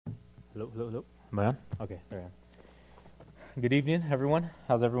Hello, hello, hello. Am I on? Okay, there I am. Good evening, everyone.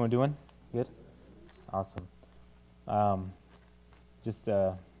 How's everyone doing? Good? Awesome. Um, just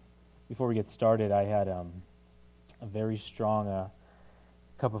before we get started, I had a very strong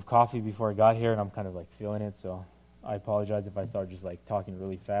cup of coffee before I got here, and I'm kind of like feeling it, so I apologize if I start just like talking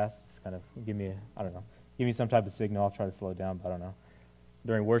really fast. Just kind of I don't know, give me some type of signal. I'll try to slow it down, but I don't know.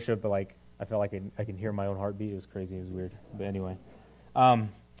 During worship, but like, I felt like I can hear my own heartbeat. It was crazy. It was weird. But anyway. Um,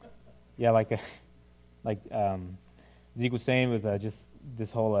 yeah, like Zeke was saying, was just this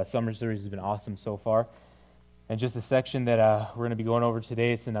whole summer series has been awesome so far. And just a section that we're going to be going over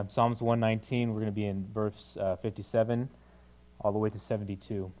today, it's in Psalms 119. We're going to be in verse 57 all the way to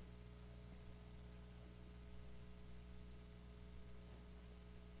 72.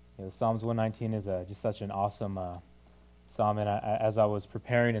 Yeah, the Psalms 119 is just such an awesome psalm. And as I was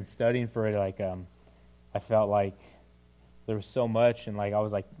preparing and studying for it, I felt like there was so much, and like I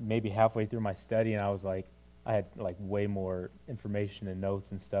was like maybe halfway through my study, and I was like, I had like way more information and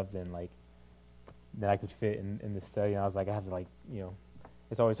notes and stuff than I could fit in the study. And I was like, I have to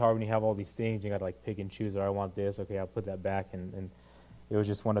it's always hard when you have all these things. You got to like pick and choose. Or I want this. Okay, I'll put that back. And it was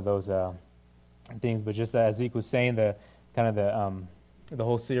just one of those things. But just as Zeke was saying, the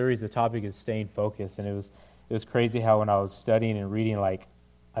whole series, the topic is staying focused. And it was crazy how when I was studying and reading, like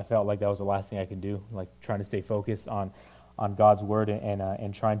I felt like that was the last thing I could do, like trying to stay focused on God's word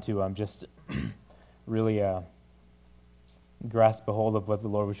and trying to just really grasp a hold of what the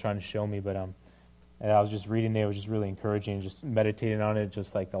Lord was trying to show me. But and I was just reading it. It was just really encouraging, just meditating on it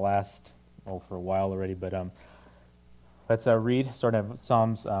just like for a while already. But let's read, starting at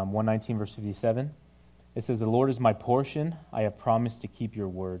Psalms 119, verse 57. It says, "The Lord is my portion. I have promised to keep your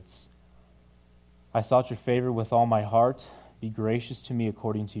words. I sought your favor with all my heart. Be gracious to me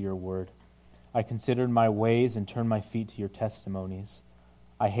according to your word. I considered my ways and turned my feet to your testimonies.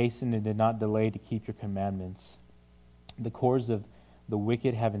 I hastened and did not delay to keep your commandments. The cords of the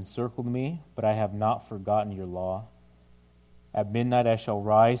wicked have encircled me, but I have not forgotten your law. At midnight I shall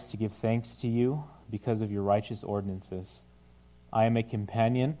rise to give thanks to you because of your righteous ordinances. I am a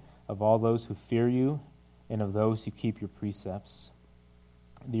companion of all those who fear you and of those who keep your precepts.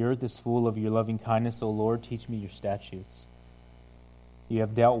 The earth is full of your loving kindness, O Lord. Teach me your statutes. You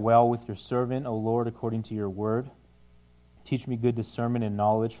have dealt well with your servant, O Lord, according to your word. Teach me good discernment and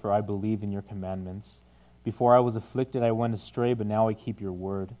knowledge, for I believe in your commandments. Before I was afflicted, I went astray, but now I keep your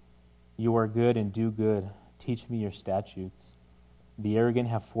word. You are good and do good. Teach me your statutes. The arrogant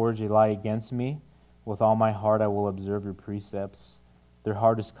have forged a lie against me. With all my heart I will observe your precepts. Their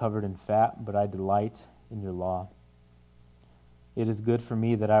heart is covered in fat, but I delight in your law. It is good for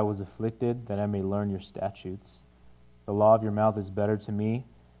me that I was afflicted, that I may learn your statutes. The law of your mouth is better to me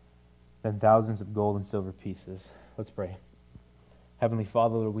than thousands of gold and silver pieces." Let's pray. Heavenly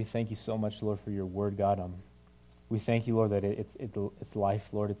Father, Lord, we thank you so much, Lord, for your word, God. We thank you, Lord, that it's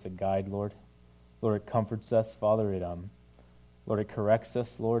life, Lord. It's a guide, Lord. Lord, it comforts us, Father. Lord, it corrects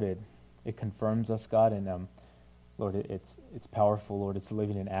us, Lord. It confirms us, God, and Lord, it's powerful, Lord. It's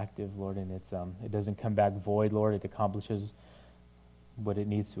living and active, Lord, and it doesn't come back void, Lord. It accomplishes what it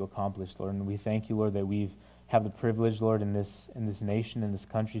needs to accomplish, Lord. And we thank you, Lord, that we've have the privilege, Lord, in this nation, in this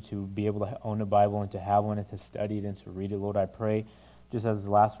country, to be able to own a Bible and to have one and to study it and to read it, Lord. I pray, just as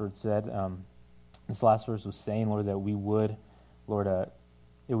the last word said, this last verse was saying, Lord, that we would, Lord,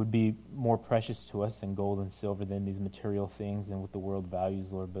 it would be more precious to us than gold and silver, than these material things and what the world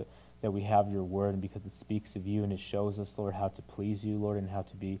values, Lord, but that we have your word, and because it speaks of you and it shows us, Lord, how to please you, Lord, and how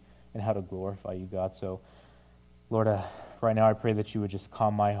to glorify you, God. So, Lord, right now I pray that you would just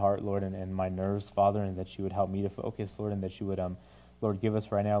calm my heart, Lord, and my nerves, Father, and that you would help me to focus, Lord, and that you would, Lord, give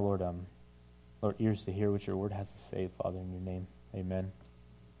us right now, Lord, Lord, ears to hear what your word has to say, Father, in your name. Amen.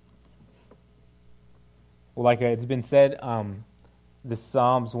 Well, like it's been said, this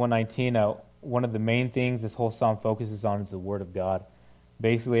Psalms 119, one of the main things this whole psalm focuses on is the word of God.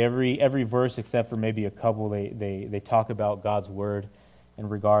 Basically, every verse except for maybe a couple, they talk about God's word in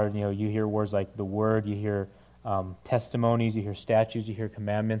regard, you hear words like the word, you hear testimonies, you hear statutes, you hear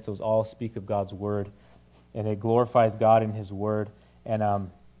commandments. Those all speak of God's word, and it glorifies God in his word. And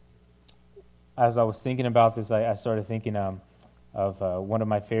as I was thinking about this, I started thinking of one of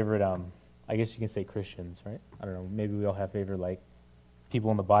my favorite, I guess you can say Christians, right? I don't know, maybe we all have favorite like people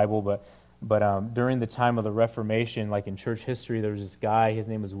in the Bible, but during the time of the Reformation, like in church history, there was this guy, his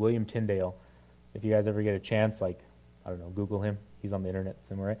name was William Tyndale. If you guys ever get a chance, like, I don't know, Google him. He's on the internet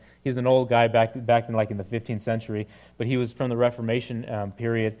somewhere, right? He's an old guy back in like in the 15th century, but he was from the Reformation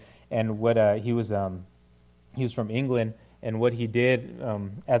period, and what he was from England, and what he did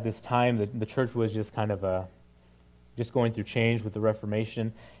at this time, the church was just kind of just going through change with the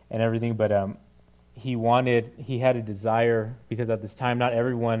Reformation, and everything. But he had a desire, because at this time not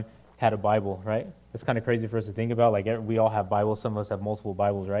everyone had a Bible, right? It's kind of crazy for us to think about. Like, we all have Bibles. Some of us have multiple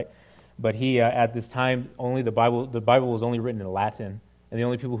Bibles, right? But he, at this time, only the Bible was only written in Latin, and the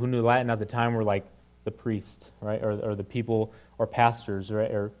only people who knew Latin at the time were like the priest, right, or the people, or pastors,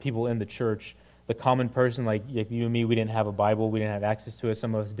 right, or people in the church. The common person, like you and me, we didn't have a Bible. We didn't have access to it.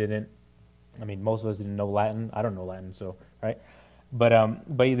 Some of us didn't. I mean, most of us didn't know Latin. I don't know Latin, so right. But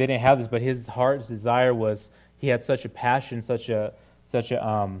they didn't have this. But his heart's desire was, he had such a passion, such a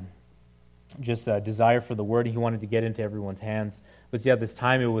just a desire for the word. He wanted to get into everyone's hands. But see, at this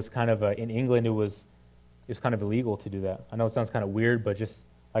time, it was kind of in England, it was kind of illegal to do that. I know it sounds kind of weird, but just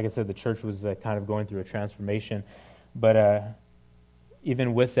like I said, the church was kind of going through a transformation. But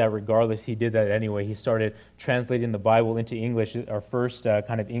even with that, regardless, he did that anyway. He started translating the Bible into English. Our first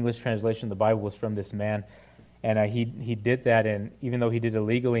kind of English translation of the Bible was from this man, and he did that. And even though he did it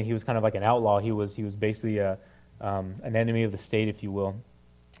illegally, he was kind of like an outlaw. He was basically an enemy of the state, if you will.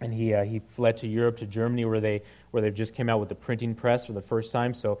 And he fled to Europe, to Germany, where they just came out with the printing press for the first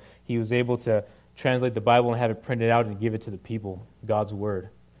time. So he was able to translate the Bible and have it printed out and give it to the people, God's word,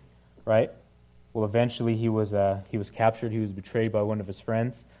 right? Well, eventually he was captured. He was betrayed by one of his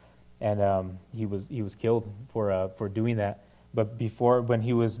friends, and he was killed for doing that. But before, when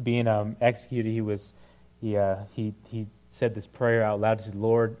he was being executed, he said this prayer out loud. He said,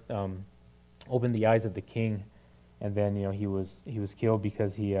 "Lord, open the eyes of the king." And then he was killed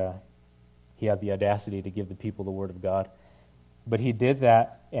because he had the audacity to give the people the word of God. But he did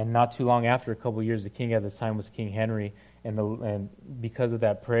that, and not too long after, a couple of years, the king at this time was King Henry, and because of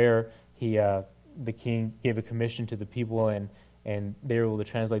that prayer, the king gave a commission to the people, and they were able to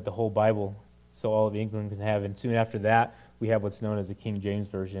translate the whole Bible so all of England can have. And soon after that, we have what's known as the King James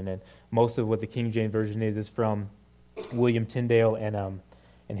Version. And most of what the King James Version is from William Tyndale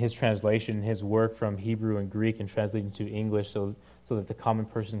and his translation, his work from Hebrew and Greek and translating to English so that the common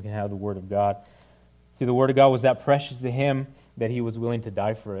person can have the Word of God. See, the Word of God was that precious to him that he was willing to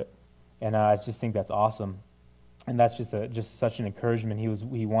die for it. And I just think that's awesome. And that's just such an encouragement.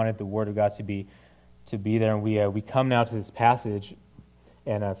 He wanted the Word of God to be there. And we come now to this passage,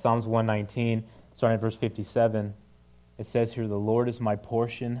 and Psalms 119, starting at verse 57. It says here, "The Lord is my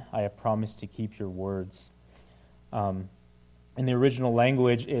portion; I have promised to keep your words." In the original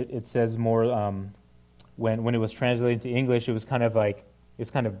language, it says more. When it was translated to English, it was kind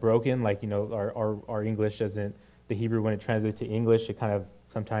of broken. Like our English doesn't. The Hebrew, when it translates to English, it kind of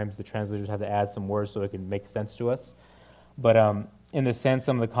sometimes the translators have to add some words so it can make sense to us. But in the sense,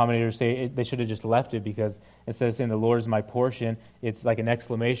 some of the commentators say they should have just left it, because instead of saying "the Lord is my portion," it's like an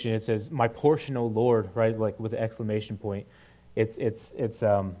exclamation. It says "my portion, O Lord," right? Like with an exclamation point. It's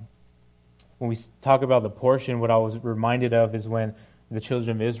when we talk about the portion, what I was reminded of is when the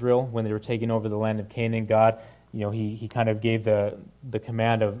children of Israel, when they were taking over the land of Canaan, God, he kind of gave the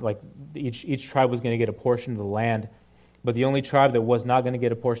command of like each tribe was going to get a portion of the land, but the only tribe that was not going to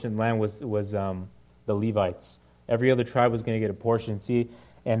get a portion of the land was the Levites. Every other tribe was going to get a portion. See,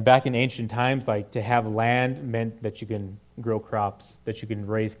 and back in ancient times, like to have land meant that you can grow crops, that you can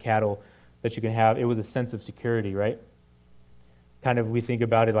raise cattle, that you can have. It was a sense of security, right? Kind of, we think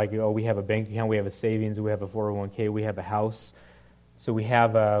about it like, we have a bank account, we have a savings, we have a 401k, we have a house. So we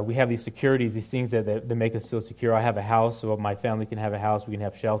have these securities, these things that make us feel secure. I have a house, so my family can have a house, we can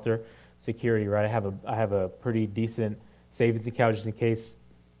have shelter, security, right? I have a pretty decent savings account just in case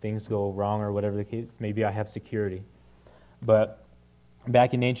things go wrong or whatever the case. Maybe I have security. But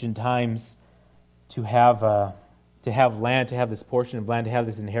back in ancient times, to have land, to have this portion of land, to have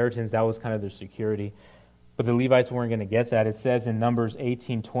this inheritance, that was kind of their security. But the Levites weren't going to get that. It says in Numbers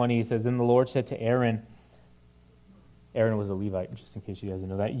 18:20, it says, "Then the Lord said to Aaron," Aaron was a Levite, just in case you guys didn't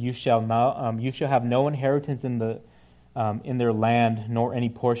know that, "You shall have no inheritance in their land, nor any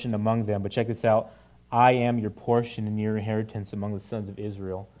portion among them." But check this out: "I am your portion and your inheritance among the sons of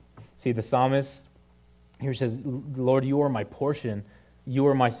Israel." See, the psalmist here says, "Lord, you are my portion. You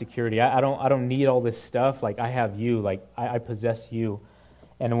are my security. I don't need all this stuff. Like I have you. Like I possess you."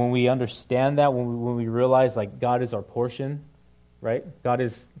 And when we understand that, when we realize like God is our portion, right?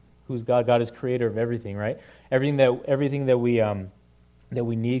 Who's God? God is creator of everything, right? Everything that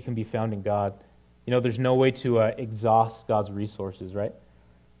we need can be found in God. There's no way to exhaust God's resources, right?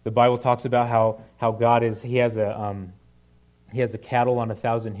 The Bible talks about how God is. He has a cattle on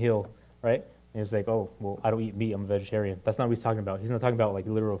 1,000 hill, right? And it's like, oh, well, I don't eat meat, I'm a vegetarian. That's not what he's talking about. He's not talking about like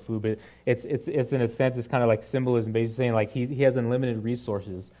literal food, but it's in a sense, it's kind of like symbolism, basically saying like he has unlimited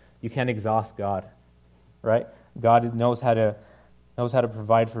resources. You can't exhaust God, right? God knows how to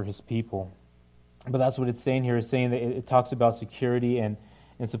provide for his people. But that's what it's saying here. It's saying that it talks about security, and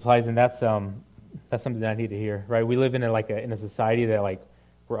and supplies, and that's something that I need to hear, right? We live in a society that like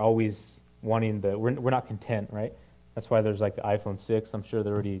we're always wanting we're not content, right? That's why there's like the iPhone 6. I'm sure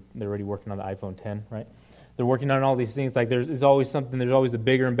they're already working on the iPhone 10, right? They're working on all these things. Like there's always something. There's always the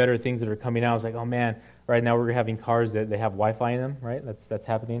bigger and better things that are coming out. It's like, oh man, right now we're having cars that they have Wi-Fi in them, right? That's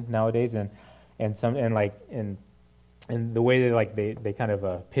happening nowadays, and the way they kind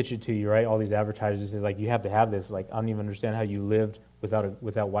of pitch it to you, right? All these advertisers is like, you have to have this. Like, I don't even understand how you lived without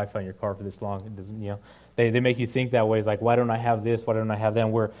Wi-Fi in your car for this long. It doesn't, they make you think that way. It's like, why don't I have this? Why don't I have that?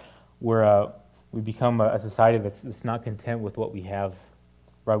 And we become a society that's not content with what we have,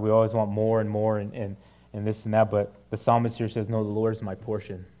 right? We always want more and more and this and that. But the psalmist here says, no, the Lord is my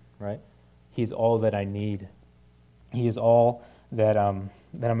portion, right? He's all that I need. He is all that I'm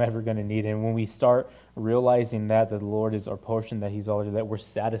ever going to need. And when we start realizing that the Lord is our portion, that He's all that we're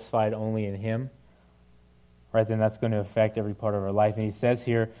satisfied only in Him, right, then that's going to affect every part of our life. And He says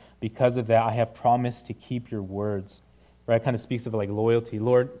here, because of that, I have promised to keep your words. Right, it kind of speaks of like loyalty.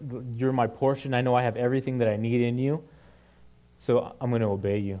 Lord, you're my portion. I know I have everything that I need in you, so I'm going to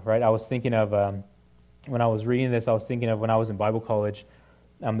obey you. Right. I was thinking of when I was reading this. I was thinking of when I was in Bible college.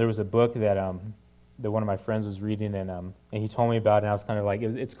 There was a book that one of my friends was reading, and he told me about it. And I was kind of like,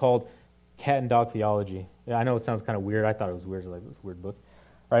 it's called Cat and Dog Theology. Yeah, I know it sounds kind of weird. I thought it was weird. Like, it was a weird book,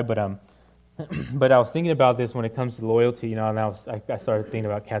 right? But but I was thinking about this when it comes to loyalty. And I started thinking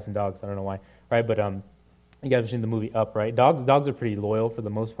about cats and dogs. I don't know why, right? But you guys have seen the movie Up, right? Dogs are pretty loyal for the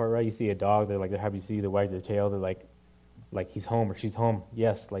most part, right? You see a dog, they're happy to see you, they wag their tail, they're like he's home or she's home.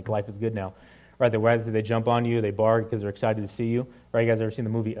 Yes, like life is good now, right? They jump on you, they bark because they're excited to see you, right? You guys ever seen the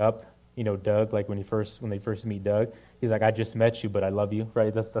movie Up? Doug, like when they first meet Doug, he's like, I just met you, but I love you,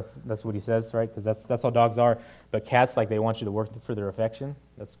 right? That's what he says, right? Because that's how dogs are. But cats, like, they want you to work for their affection.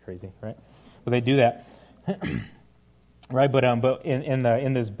 That's crazy, right? But they do that. Right, but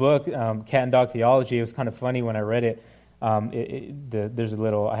in this book, Cat and Dog Theology, it was kind of funny when I read it. I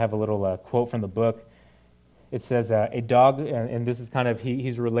have a little quote from the book. It says, a dog, and this is kind of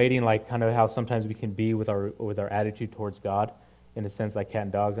he's relating like kind of how sometimes we can be with our attitude towards God, in a sense like cat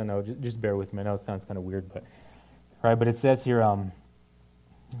and dogs. I know, just bear with me. I know it sounds kind of weird, but right. But it says here,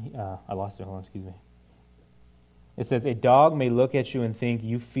 I lost it. Hold on, excuse me. It says, a dog may look at you and think,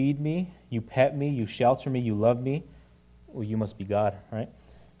 you feed me, you pet me, you shelter me, you love me. Well, you must be God, right?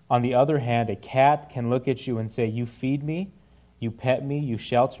 On the other hand, a cat can look at you and say, you feed me, you pet me, you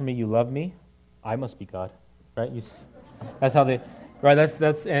shelter me, you love me. I must be God, right? That's how they, right? That's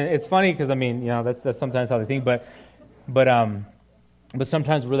and it's funny because that's sometimes how they think, but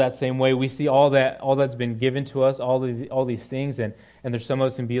sometimes we're that same way. We see all that's been given to us, all these things, and there's some of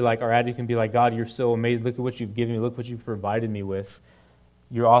us can be like, our attitude can be like, God, you're so amazing. Look at what you've given me. Look what you've provided me with.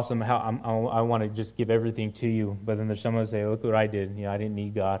 You're awesome. I want to just give everything to you. But then there's someone who say, look what I did. I didn't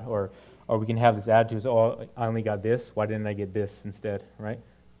need God. Or we can have this attitude, oh, I only got this. Why didn't I get this instead, right?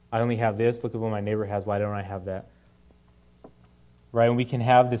 I only have this. Look at what my neighbor has. Why don't I have that? Right? And we can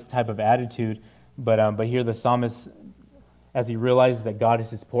have this type of attitude. But here the psalmist, as he realizes that God is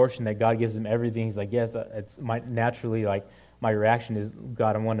his portion, that God gives him everything, he's like, yes, it's naturally like my reaction is,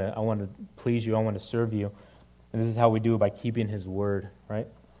 God, I want to please you. I want to serve you. And this is how we do it, by keeping His word, right?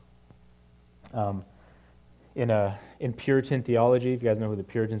 In Puritan theology, if you guys know who the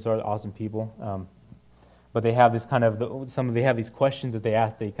Puritans are, awesome people. But they have this kind of they have these questions that they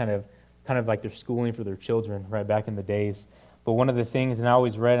ask. They kind of like they're schooling for their children, right, back in the days. But one of the things, and I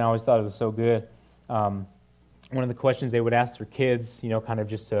always read, and I always thought it was so good. One of the questions they would ask their kids, kind of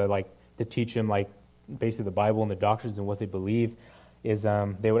just to teach them like basically the Bible and the doctrines and what they believe, is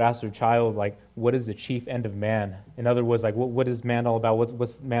they would ask their child, like, what is the chief end of man? In other words, like, what is man all about?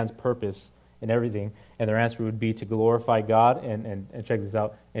 What's man's purpose and everything? And their answer would be to glorify God and check this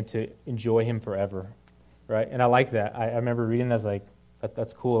out, and to enjoy Him forever, right? And I like that. I remember reading that, like,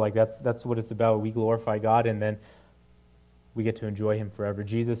 that's cool. Like, that's what it's about. We glorify God, and then we get to enjoy Him forever.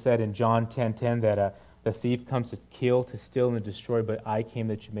 Jesus said in John 10:10 that the thief comes to kill, to steal, and to destroy, but I came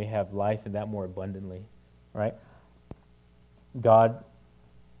that you may have life, and that more abundantly, right? God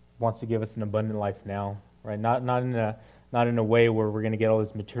wants to give us an abundant life now, right? Not in a way where we're going to get all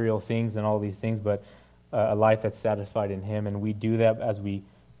these material things and all these things, but a life that's satisfied in Him. And we do that as we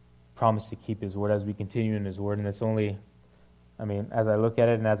promise to keep His word, as we continue in His word. And it's only, as I look at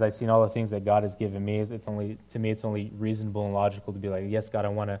it and as I've seen all the things that God has given me, it's only reasonable and logical to be like, yes, God, I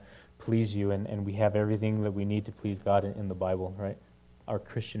want to please you, and we have everything that we need to please God in the Bible, right? Our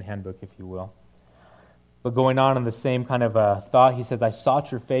Christian handbook, if you will. But going on in the same kind of thought, he says, I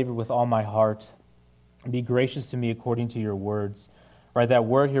sought your favor with all my heart. Be gracious to me according to your words. Right, that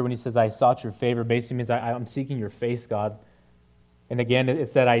word here when he says, I sought your favor, basically means I'm seeking your face, God. And again,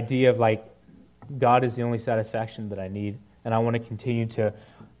 it's that idea of like, God is the only satisfaction that I need, and I want to continue to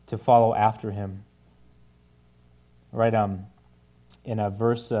follow after him. Right, in a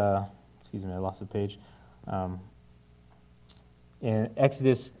verse, excuse me, I lost the page. In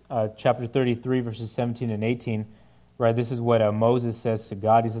Exodus chapter 33, verses 17 and 18, right, this is what Moses says to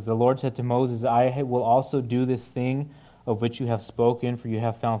God. He says, the Lord said to Moses, I will also do this thing of which you have spoken, for you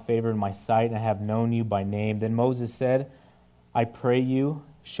have found favor in my sight, and I have known you by name. Then Moses said, I pray you,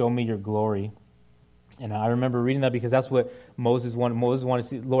 show me your glory. And I remember reading that because that's what Moses wanted. Moses wanted to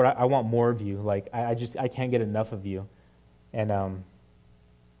see, Lord, I want more of you. Like, I can't get enough of you. And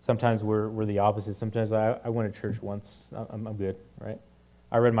sometimes we're the opposite. Sometimes I went to church once, I'm good, right?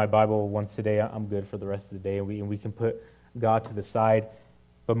 I read my Bible once today, I'm good for the rest of the day, and we can put God to the side.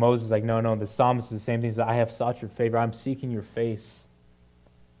 But Moses is like, no, the psalmist is the same thing. He's like, I have sought your favor. I'm seeking your face.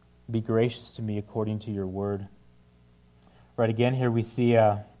 Be gracious to me according to your word. Right, again, here we see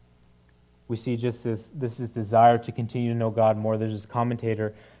just this desire to continue to know God more. There's this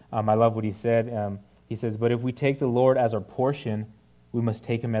commentator, I love what he said. He says, but if we take the Lord as our portion, we must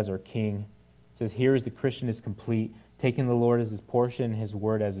take him as our king. He says, here is the Christian is complete, taking the Lord as his portion and his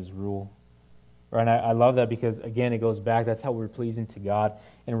word as his rule. Right, and I love that because, again, it goes back. That's how we're pleasing to God.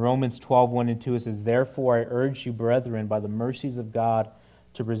 In Romans 12:1 and 2, it says, therefore I urge you, brethren, by the mercies of God,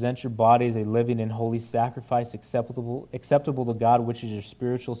 to present your body as a living and holy sacrifice acceptable to God, which is your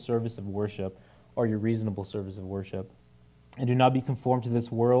spiritual service of worship, or your reasonable service of worship. And do not be conformed to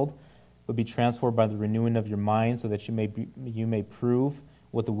this world, but be transformed by the renewing of your mind, so that you may prove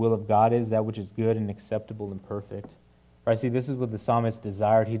what the will of God is, that which is good and acceptable and perfect. Right? See, this is what the psalmist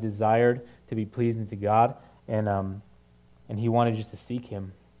desired. He desired to be pleasing to God, and he wanted just to seek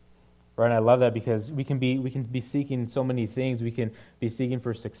him. Right? And I love that because we can be seeking so many things. We can be seeking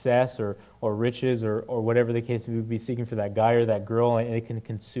for success or riches or whatever the case. We would be seeking for that guy or that girl, and it can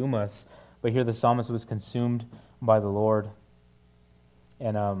consume us. But here the psalmist was consumed by the Lord.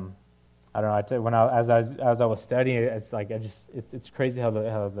 And I don't know. As I was studying, it's like it's crazy how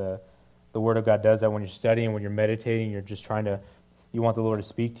the Word of God does that. When you're studying, when you're meditating, you're just you want the Lord to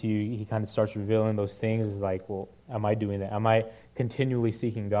speak to you. He kind of starts revealing those things. It's like, well, am I doing that? Am I continually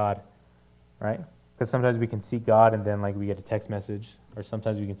seeking God? Right? Because sometimes we can seek God and then like we get a text message, or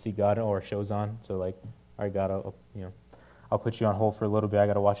sometimes we can seek God or a show's on. So like, all right, God, I'll put you on hold for a little bit. I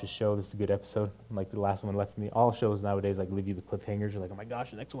got to watch a show. This is a good episode. Like the last one left me. All shows nowadays like leave you the cliffhangers. You're like, oh my gosh,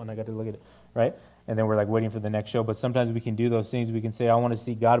 the next one, I got to look at it, right? And then we're like waiting for the next show. But sometimes we can do those things. We can say, I want to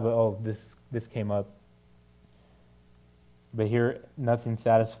seek God, but this came up. But here, nothing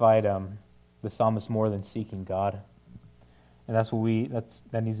satisfied the psalmist more than seeking God. And that's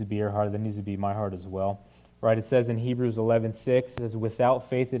that needs to be your heart. That needs to be my heart as well. Right? It says in Hebrews 11:6, it says, without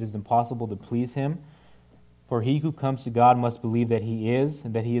faith it is impossible to please him. For he who comes to God must believe that he is,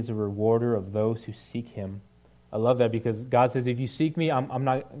 and that he is a rewarder of those who seek him. I love that because God says, if you seek me, I'm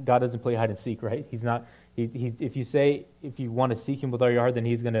not. God doesn't play hide and seek, right? He's not. If you want to seek him with all your heart, then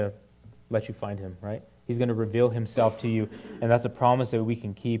he's going to let you find him, right? He's going to reveal himself to you, and that's a promise that we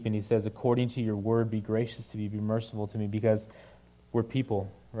can keep. And he says, according to your word, be gracious to me, be merciful to me, because we're people,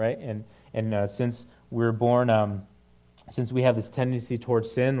 right? And since we're born, since we have this tendency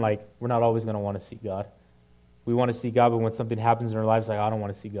towards sin, like we're not always going to want to seek God. We want to see God, but when something happens in our lives, like, I don't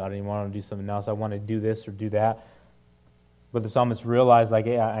want to see God anymore. I want to do something else. I want to do this or do that. But the psalmist realized, like,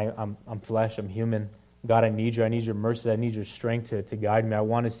 hey, I'm flesh. I'm human. God, I need you. I need your mercy. I need your strength to guide me. I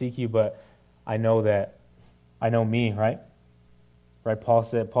want to seek you, but I know me, right? Right? Paul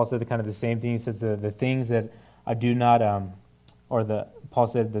said kind of the same thing. He says the things that I do not, Paul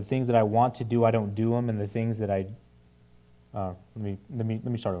said the things that I want to do, I don't do them, and the things that let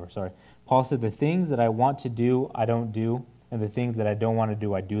me start over. Sorry. Paul said, the things that I want to do, I don't do, and the things that I don't want to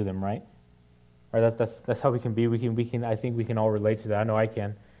do, I do them, right? Right? That's how we can be. We can. I think we can all relate to that. I know I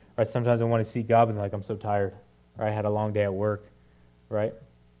can. Right? Sometimes I want to seek God, but like I'm so tired. Right? I had a long day at work. Right?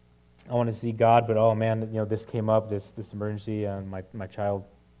 I want to see God, but oh man, this came up, this emergency, and my child,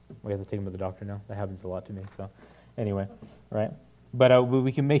 we have to take him to the doctor now. That happens a lot to me. So, anyway, right? But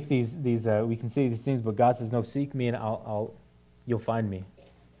we can make these we can say these things, but God says, no, seek me, and you'll find me.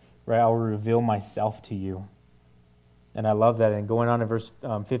 Right? I will reveal myself to you. And I love that. And going on in verse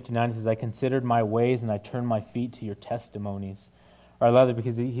 59, it says, I considered my ways and I turned my feet to your testimonies. Or I love it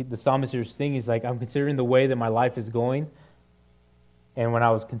because the psalmist here's thinking, he's like, I'm considering the way that my life is going. And when I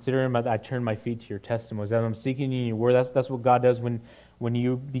was considering I turned my feet to your testimonies. As I'm seeking you in your word, that's what God does when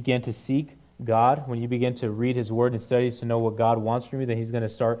you begin to seek God, when you begin to read his word and study to know what God wants from you, then he's going to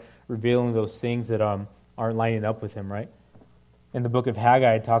start revealing those things that aren't lining up with him, right? In the book of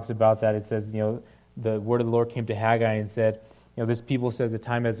Haggai, it talks about that. It says, the word of the Lord came to Haggai and said, this people says the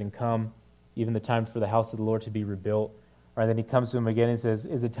time hasn't come, even the time for the house of the Lord to be rebuilt. Right? Then he comes to him again and says,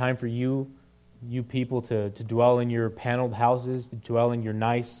 is it time for you people to dwell in your paneled houses, to dwell in your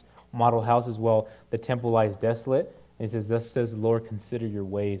nice model houses? Well, the temple lies desolate. And he says, thus says the Lord, consider your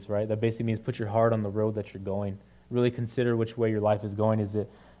ways, right? That basically means put your heart on the road that you're going. Really consider which way your life is going. Is it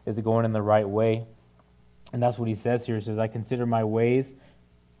going in the right way? And that's what he says here. He says, I consider my ways.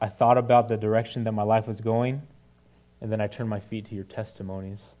 I thought about the direction that my life was going, and then I turned my feet to your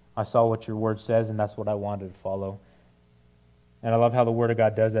testimonies. I saw what your word says, and that's what I wanted to follow. And I love how the Word of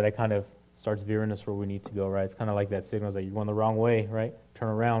God does that. It kind of starts veering us where we need to go, right? It's kind of like that signal. It's like, you're going the wrong way, right? Turn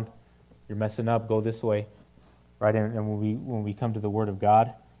around. You're messing up. Go this way, right? And when we come to the Word of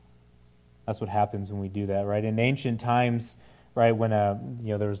God, that's what happens when we do that, right? In ancient times, right, when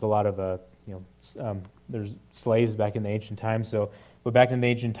there was a lot of there's slaves back in the ancient times. So, but back in the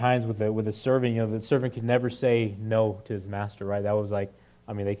ancient times, with a servant, the servant could never say no to his master, right? That was like,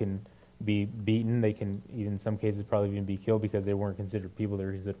 they can be beaten. They can, even in some cases, probably even be killed because they weren't considered people. They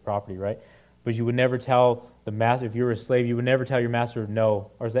were considered property, right? But you would never tell the master, if you were a slave, you would never tell your master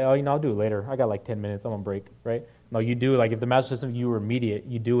no, or say, I'll do it later. I got like 10 minutes. I'm on break, right? No, you do it. Like if the master says something, you were immediate.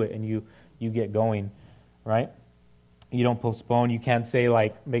 You do it, and you get going, right? You don't postpone. You can't say,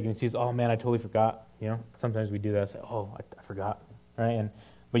 like, make an excuse, oh man, I totally forgot. Sometimes we do that. Say, I forgot, right?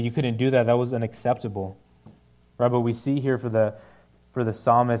 But you couldn't do that. That was unacceptable, right? But we see here for the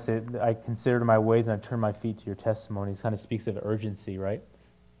psalmist, I considered my ways and I turned my feet to your testimonies. Kind of speaks of urgency, right?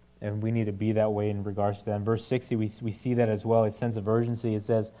 And we need to be that way in regards to that. In verse 60, we see that as well, a sense of urgency. It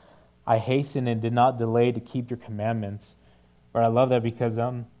says, I hastened and did not delay to keep your commandments. Right? I love that because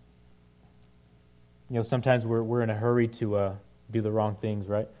sometimes we're in a hurry to do the wrong things,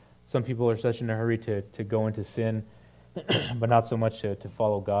 right? Some people are such in a hurry to go into sin, but not so much to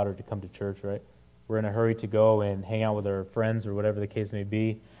follow God or to come to church, right? We're in a hurry to go and hang out with our friends or whatever the case may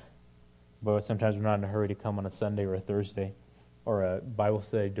be, but sometimes we're not in a hurry to come on a Sunday or a Thursday or a Bible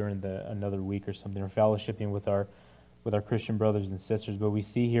study during another week or something, or fellowshipping with our Christian brothers and sisters. But we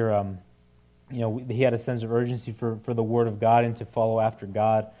see here, he had a sense of urgency for the Word of God and to follow after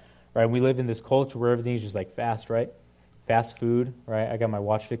God. Right, we live in this culture where everything is just like fast, right? Fast food, right? I got my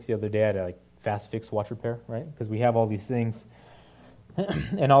watch fixed the other day. I had a fast fix watch repair, right? Because we have all these things,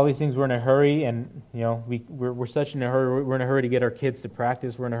 and all these things we're in a hurry, and we're such in a hurry. We're in a hurry to get our kids to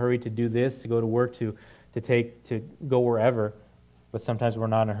practice. We're in a hurry to do this, to go to work, to go wherever. But sometimes we're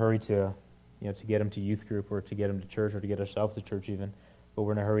not in a hurry to get them to youth group or to get them to church or to get ourselves to church even. But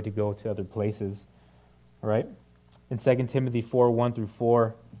we're in a hurry to go to other places, all right? In 2 Timothy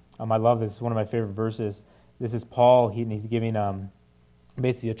 4:1-4. I love this. It's one of my favorite verses. This is Paul. He's giving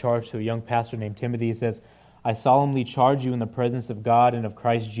basically a charge to a young pastor named Timothy. He says, I solemnly charge you in the presence of God and of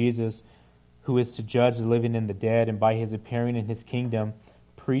Christ Jesus, who is to judge the living and the dead, and by his appearing in his kingdom,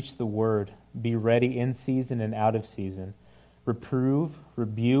 preach the word. Be ready in season and out of season. Reprove,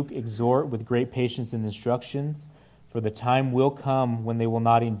 rebuke, exhort with great patience and instructions, for the time will come when they will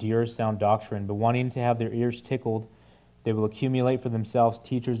not endure sound doctrine, but wanting to have their ears tickled, they will accumulate for themselves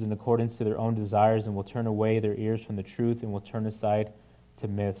teachers in accordance to their own desires, and will turn away their ears from the truth and will turn aside to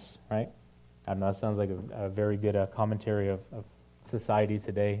myths, right? I don't know, that sounds like a very good commentary of society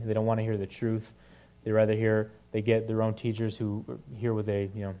today. They don't want to hear the truth. They rather they get their own teachers who hear what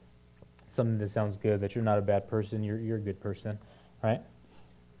something that sounds good, that you're not a bad person, you're a good person, right?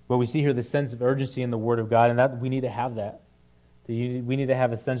 But we see here the sense of urgency in the Word of God, and that we need to have that. We need to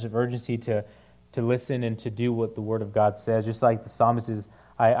have a sense of urgency to listen and to do what the Word of God says. Just like the psalmist is,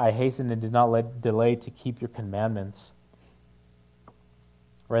 I hastened and did not delay to keep your commandments.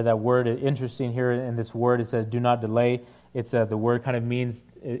 Right, that word, interesting here in this word, it says, do not delay. It's the word kind of means,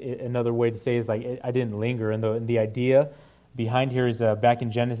 another way to say is like, I didn't linger. And the idea behind here is back in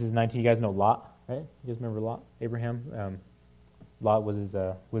Genesis 19, you guys know Lot, right? You guys remember Lot? Abraham? Lot was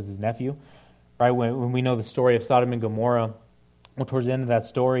his nephew. Right, when we know the story of Sodom and Gomorrah, well, towards the end of that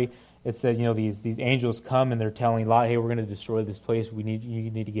story, it said, these angels come and they're telling Lot, hey, we're going to destroy this place. You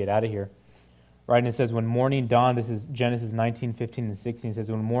need to get out of here. Right, and it says, when morning dawned, this is Genesis 19, 15, and 16, it says,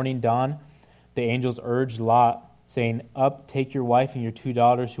 when morning dawned, the angels urged Lot, saying, up, take your wife and your 2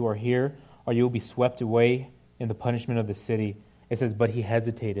 daughters who are here, or you will be swept away in the punishment of the city. It says, but he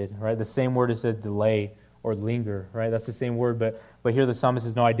hesitated, right? The same word, it says delay or linger, right? That's the same word, but here the psalmist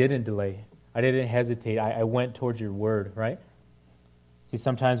says, no, I didn't delay. I didn't hesitate. I went towards your word, right? See,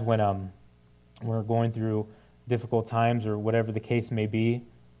 sometimes when we're going through difficult times or whatever the case may be,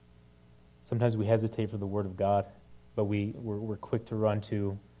 sometimes we hesitate for the Word of God, but we're quick to run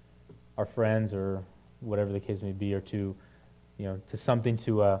to our friends or whatever the case may be, or to something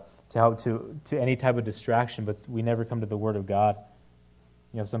to help to any type of distraction, but we never come to the Word of God.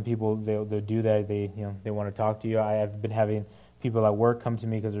 Some people they'll do that. They want to talk to you. I've been having people at work come to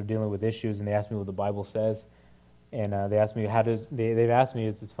me because they're dealing with issues, and they ask me what the Bible says, and they ask me they've asked me.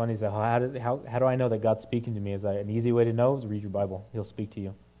 It's funny. It's like, how do I know that God's speaking to me? Is an easy way to know is read your Bible. He'll speak to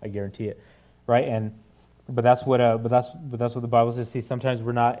you. I guarantee it, right? But that's what the Bible says. See, sometimes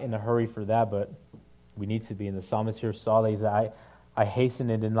we're not in a hurry for that, but we need to be. And the psalmist here saw that. He said, I hasten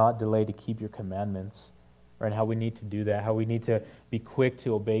and did not delay to keep your commandments. Right? How we need to do that. How we need to be quick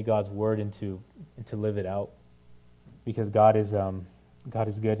to obey God's word and to live it out. Because God is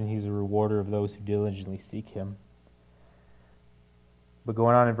good, and He's a rewarder of those who diligently seek Him. But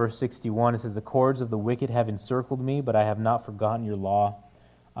going on in verse 61, it says, "The cords of the wicked have encircled me, but I have not forgotten your law."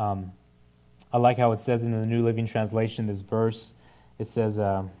 I like how it says in the New Living Translation, this verse, it says,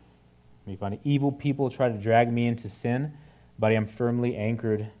 let me find it, "Evil people try to drag me into sin, but I am firmly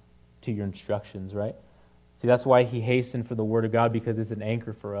anchored to your instructions," right? See, that's why he hastened for the Word of God, because it's an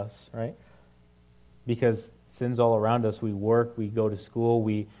anchor for us, right? Because sin's all around us. We work, we go to school,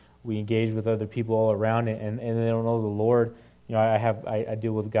 we engage with other people all around, and they don't know the Lord. I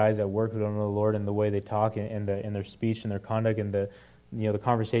deal with guys at work who don't know the Lord, and the way they talk, and their speech and their conduct, and the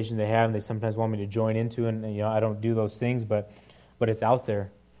conversations they have, and they sometimes want me to join into, and I don't do those things, but it's out there,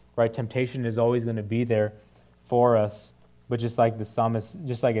 right? Temptation is always going to be there for us, but just like the psalmist,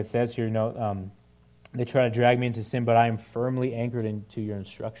 just like it says here, they try to drag me into sin, but I am firmly anchored into your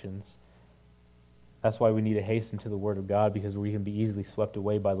instructions. That's why we need to hasten to the Word of God, because we can be easily swept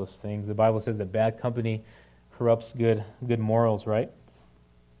away by those things. The Bible says that bad company corrupts good morals, right?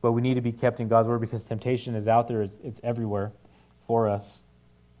 But we need to be kept in God's Word, because temptation is out there. It's everywhere for us,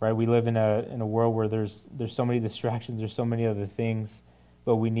 right? We live in a world where there's so many distractions, there's so many other things,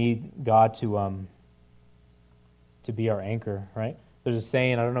 but we need God to be our anchor, right? There's a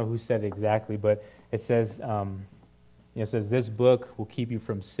saying, I don't know who said it exactly, but it says, this book will keep you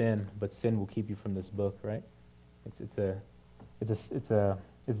from sin, but sin will keep you from this book, right?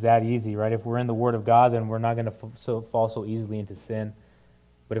 It's that easy, right? If we're in the Word of God, then we're not going to fall so easily into sin.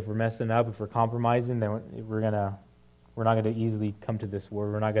 But if we're messing up, if we're compromising, then we're not going to easily come to this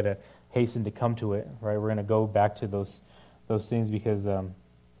Word. We're not going to hasten to come to it, right? We're going to go back to those things because,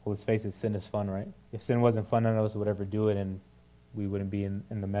 let's face it, sin is fun, right? If sin wasn't fun, none of us would ever do it, and we wouldn't be in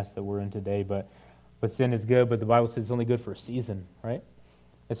the mess that we're in today. But sin is good, but the Bible says it's only good for a season, right?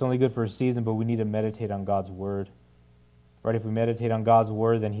 It's only good for a season, but we need to meditate on God's Word, right? If we meditate on God's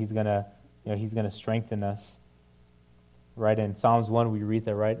Word, then He's gonna strengthen us, right? In Psalms 1, we read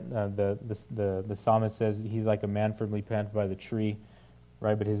that, right? The psalmist says He's like a man firmly planted by the tree,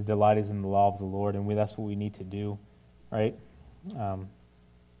 right? But his delight is in the law of the Lord, and that's what we need to do, right?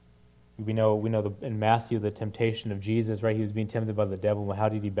 We know in Matthew the temptation of Jesus, right? He was being tempted by the devil. Well, how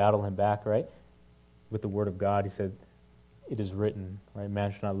did He battle him back, right? With the Word of God. He said, "It is written," right?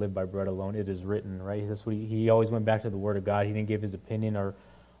 "Man shall not live by bread alone. It is written," right? That's what he always went back to the Word of God. He didn't give his opinion or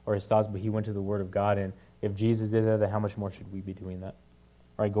his thoughts, but he went to the Word of God. And if Jesus did that, then how much more should we be doing that?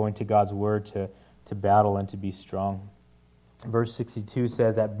 Right? Going to God's Word to battle and to be strong. Verse 62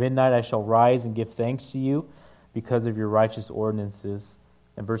 says, "At midnight I shall rise and give thanks to you because of your righteous ordinances."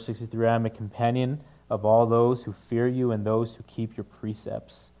 And verse 63, "I am a companion of all those who fear you and those who keep your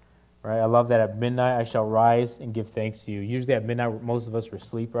precepts." Right? I love that. At midnight I shall rise and give thanks to you. Usually at midnight most of us are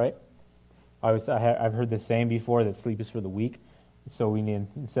asleep, right? I've heard the saying before that sleep is for the weak. So we need,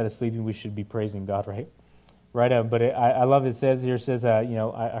 instead of sleeping, we should be praising God, right? Right. But I love it says here. It says, I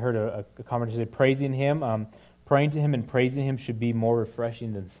heard a commenter say, praising Him, praying to Him and praising Him should be more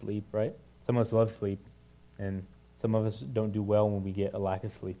refreshing than sleep, right? Some of us love sleep, and some of us don't do well when we get a lack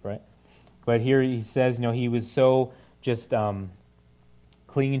of sleep, right? But here he says, he was so just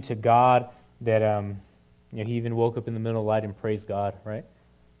clinging to God that he even woke up in the middle of the night and praised God, right?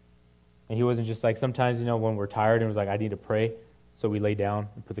 And he wasn't just like, sometimes, when we're tired and was like, I need to pray, so we lay down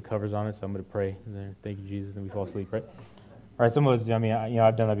and put the covers on it, so I'm going to pray, and then thank you, Jesus, and we fall asleep, right? All right, some of us,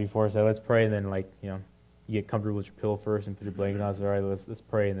 I've done that before, so let's pray, and then you get comfortable with your pillow first and put your blanket on, so all right, let's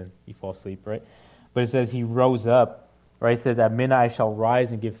pray, and then you fall asleep, right? But it says he rose up, right? It says, "At midnight I shall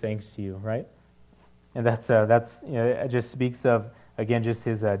rise and give thanks to you," right? And that's it just speaks of, again, just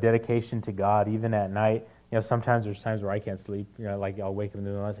his dedication to God, even at night. Sometimes there's times where I can't sleep. Like I'll wake up in the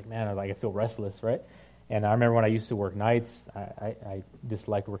middle of the night, man, I feel restless, right? And I remember when I used to work nights, I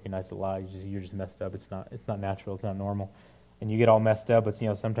disliked working nights a lot. You're just messed up. It's not natural. It's not normal. And you get all messed up. But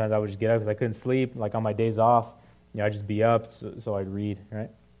sometimes I would just get up because I couldn't sleep. Like on my days off, I'd just be up, so I'd read, right?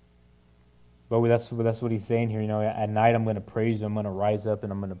 But that's what he's saying here. At night I'm going to praise you. I'm going to rise up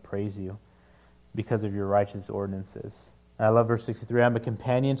and I'm going to praise you because of your righteous ordinances. And I love verse 63. I'm a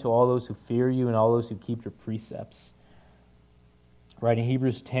companion to all those who fear you and all those who keep your precepts. Right, in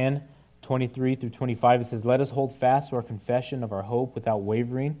Hebrews 10, 23 through 25, it says, let us hold fast to our confession of our hope without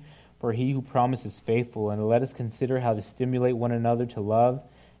wavering, for he who promises is faithful. And let us consider how to stimulate one another to love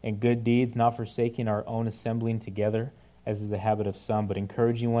and good deeds, not forsaking our own assembling together, as is the habit of some, but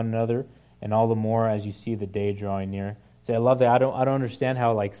encouraging one another, and all the more as you see the day drawing near. So I love that. I don't understand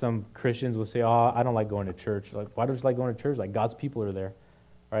how like some Christians will say, "Oh, I don't like going to church." Like, why don't you like going to church? Like God's people are there,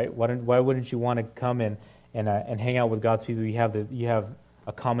 right? Why wouldn't you want to come and hang out with God's people? You have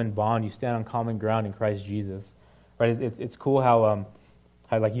a common bond. You stand on common ground in Christ Jesus, right? It's cool how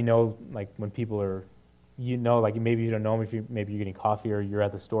like like when people are, like maybe you don't know them if maybe you're getting coffee or you're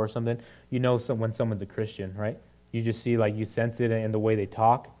at the store or something. When someone's a Christian, right? You just see you sense it in the way they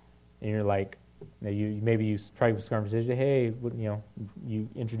talk, and you're like. You strike this conversation. Hey, you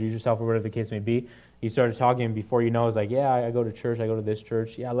introduce yourself or whatever the case may be. You started talking, and before you know, it's like, yeah, I go to church. I go to this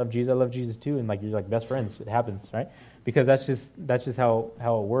church. Yeah, I love Jesus too. And you're like best friends. It happens, right? Because that's just how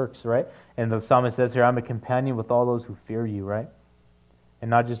it works, right? And the psalmist says here, I'm a companion with all those who fear you, right? And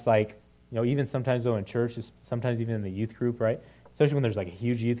not just even sometimes though in church, sometimes even in the youth group, right? Especially when there's a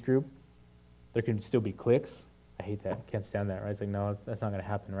huge youth group, there can still be cliques. I hate that. Can't stand that, right? It's like, no, that's not going to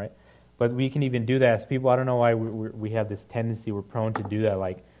happen, right? But we can even do that as people. I don't know why we have this tendency. We're prone to do that.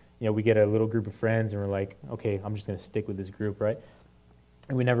 We get a little group of friends and we're like, okay, I'm just going to stick with this group, right?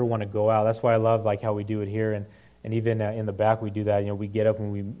 And we never want to go out. That's why I love how we do it here. And even in the back we do that. We get up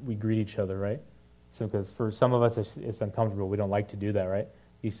and we greet each other, right? So because for some of us it's uncomfortable. We don't like to do that, right?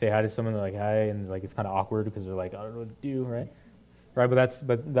 You say hi to someone, they're like, hi, and it's kind of awkward because they're like, I don't know what to do, right? Right,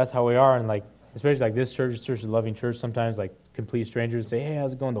 but that's how we are. And especially this church is a loving church. Sometimes complete strangers say, hey,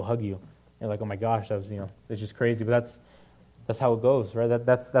 how's it going? They'll hug you. You're like, oh my gosh, it's just crazy. But that's how it goes, right?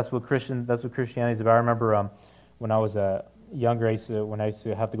 That's what Christianity is about. I remember when I was younger, when I used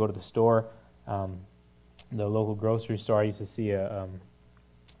to have to go to the store, the local grocery store. I used to see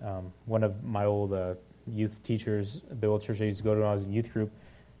one of my old youth teachers, the old church I used to go to when I was in youth group,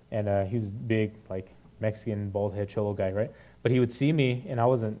 and he was a big Mexican bald head cholo guy, right? But he would see me, and I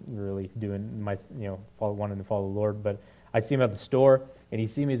wasn't really doing my wanting to follow the Lord, but I see him at the store. And he'd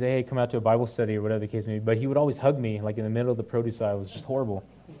see me and say, hey, come out to a Bible study or whatever the case may be. But he would always hug me, in the middle of the produce aisle. It was just horrible.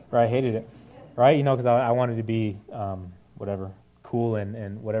 Right? I hated it. Right? Because I wanted to be, cool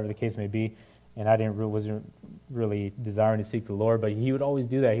and whatever the case may be. And I wasn't really desiring to seek the Lord. But he would always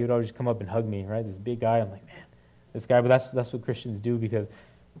do that. He would always come up and hug me, right? This big guy. I'm like, man, this guy. But that's what Christians do because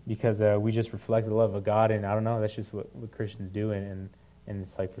we just reflect the love of God. And I don't know, that's just what Christians do. And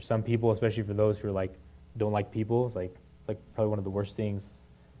it's for some people, especially for those who are don't like people, it's probably one of the worst things,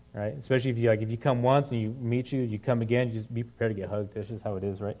 right? Especially if you come once and you meet you come again, you just be prepared to get hugged. That's just how it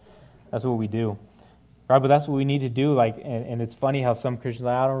is, right? That's what we do, right? But that's what we need to do. And it's funny how some Christians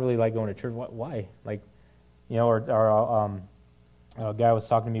I don't really like going to church. Why? Or a guy was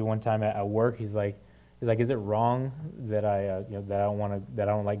talking to me one time at work. He's like, is it wrong that I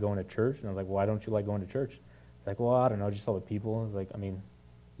don't like going to church? And I was like, why don't you like going to church? He's like, well, I don't know, just all the people. It's like, I mean.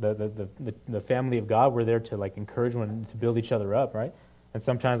 The family of God, we're there to encourage one to build each other up, right? And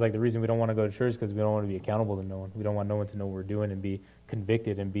sometimes the reason we don't want to go to church is because we don't want to be accountable to no one. We don't want no one to know what we're doing and be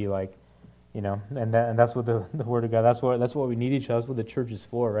convicted and be and that's what the Word of God. That's what we need each other. That's what the church is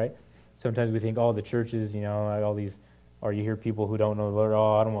for, right? Sometimes we think, the church is all these, or you hear people who don't know the Lord.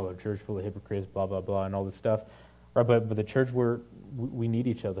 Oh, I don't want to go to church full of hypocrites, blah blah blah, and all this stuff, right? But the church, we need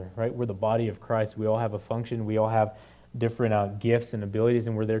each other, right? We're the body of Christ. We all have a function. We all have different gifts and abilities,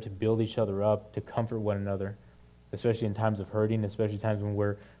 and we're there to build each other up, to comfort one another, especially in times of hurting, especially times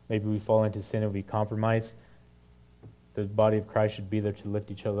when maybe we fall into sin and we compromise. The body of Christ should be there to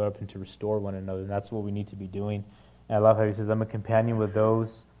lift each other up and to restore one another, and that's what we need to be doing. And I love how he says, I'm a companion with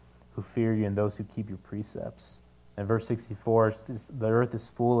those who fear you and those who keep your precepts. And verse 64, it says, the earth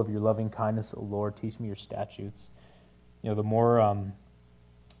is full of your loving kindness, O Lord, teach me your statutes. The more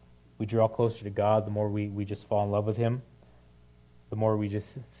we draw closer to God, the more we just fall in love with Him, the more we just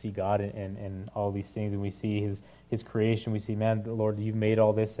see God and all these things, and we see His creation. We see, man, Lord, You've made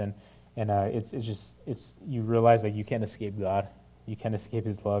all this, and it's you realize you can't escape God, you can't escape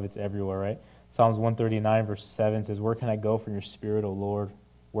His love. It's everywhere, right? Psalms 139 verse 7 says, "Where can I go from Your Spirit, O Lord?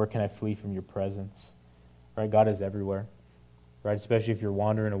 Where can I flee from Your presence?" Right? God is everywhere, right? Especially if you're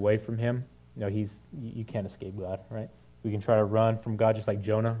wandering away from Him, you can't escape God, right? We can try to run from God just like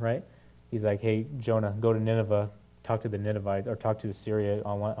Jonah, right? He's like, hey, Jonah, go to Nineveh, talk to the Ninevites, or talk to Assyria.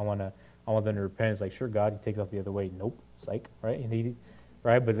 I want them to repent. It's like, sure, God. He takes off the other way. Nope, psych, right? And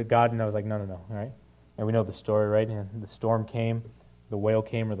right? But God was like, no, right? And we know the story, right? And the storm came, the whale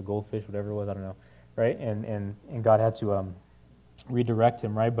came, or the goldfish, whatever it was, I don't know, right? And God had to redirect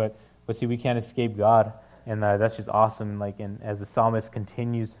him, right? But see, we can't escape God, and that's just awesome. Like, and as the psalmist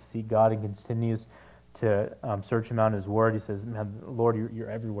continues to seek God and continues to search Him out in His Word, he says, "Man, Lord, you're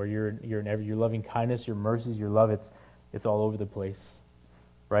everywhere. You're in every your loving kindness, your mercies, your love. It's all over the place."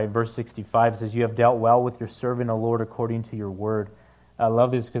 Right? Verse 65 says, "You have dealt well with your servant, O Lord, according to your word." I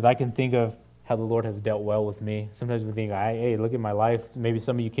love this because I can think of how the Lord has dealt well with me. Sometimes we think, "Hey, look at my life." Maybe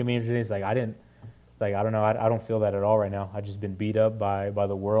some of you came in today, it's like, I don't know, I don't feel that at all right now. I've just been beat up by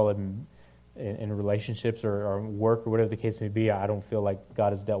the world and in relationships or work or whatever the case may be. I don't feel like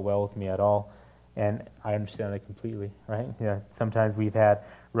God has dealt well with me at all. And I understand that completely, right? Yeah. Sometimes we've had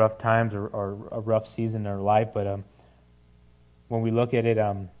rough times or a rough season in our life, but when we look at it,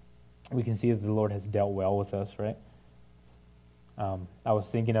 we can see that the Lord has dealt well with us, right? I was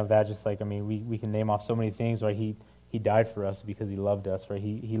thinking of that, just like, I mean, we can name off so many things, right? He died for us because He loved us, right?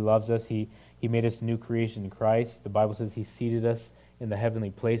 He loves us. He made us a new creation in Christ. The Bible says He seated us in the heavenly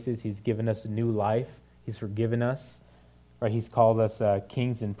places. He's given us a new life. He's forgiven us, right? He's called us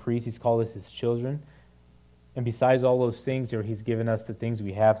kings and priests. He's called us His children. And besides all those things, He's given us the things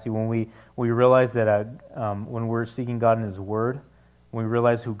we have. See, when we realize that when we're seeking God in His Word, when we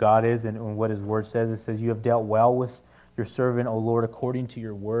realize who God is and what His Word says, it says, "You have dealt well with your servant, O Lord, according to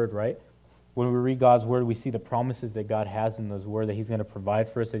your word," right? When we read God's Word, we see the promises that God has in those Word, that He's going to provide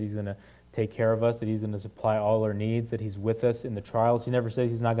for us, that He's going to take care of us, that He's going to supply all our needs, that He's with us in the trials. He never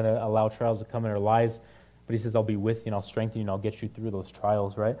says He's not going to allow trials to come in our lives, but He says, "I'll be with you and I'll strengthen you and I'll get you through those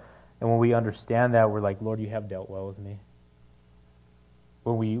trials," right? And when we understand that, we're like, "Lord, you have dealt well with me."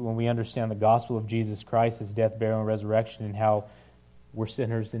 When we understand the gospel of Jesus Christ, His death, burial, and resurrection, and how we're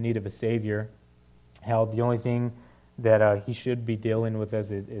sinners in need of a Savior, how the only thing that He should be dealing with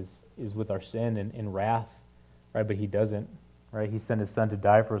us is with our sin and wrath, right? But He doesn't, right? He sent His Son to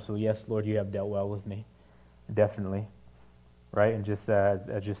die for us. So yes, Lord, you have dealt well with me, definitely, right? And just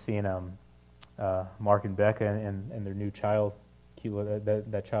seeing Mark and Becca and their new child.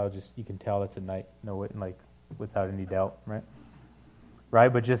 That child, just, you can tell that's a night, like without any doubt, right?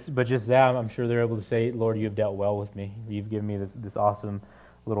 Right, but just that, I'm sure they're able to say, "Lord, you have dealt well with me. You've given me this awesome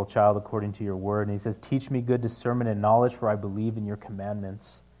little child according to your word." And He says, "Teach me good discernment and knowledge, for I believe in your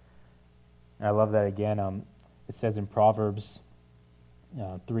commandments." And I love that again. It says in Proverbs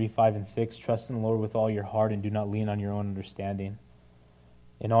 3, 5, and 6, "Trust in the Lord with all your heart and do not lean on your own understanding.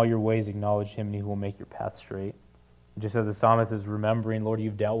 In all your ways acknowledge Him, and He will make your path straight." Just as the psalmist is remembering, "Lord,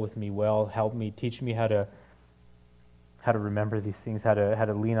 you've dealt with me well. Help me, teach me how to remember these things, how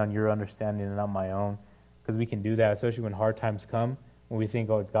to lean on your understanding and not my own." Because we can do that, especially when hard times come, when we think,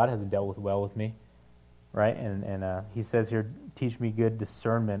 "Oh, God hasn't dealt well with me," right? And He says here, "Teach me good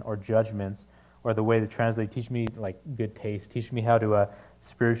discernment," or judgments, or the way to translate, teach me like good taste. Teach me how to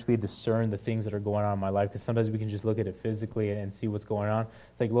spiritually discern the things that are going on in my life. Because sometimes we can just look at it physically and see what's going on.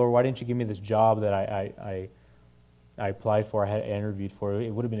 It's like, "Lord, why didn't you give me this job that I applied for, I had interviewed for? It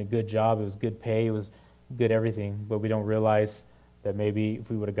would have been a good job, it was good pay, it was good everything," but we don't realize that maybe if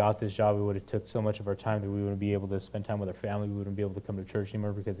we would have got this job, it would have took so much of our time that we wouldn't be able to spend time with our family, we wouldn't be able to come to church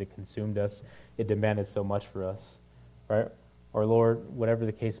anymore because it consumed us, it demanded so much for us, right? Or, Lord, whatever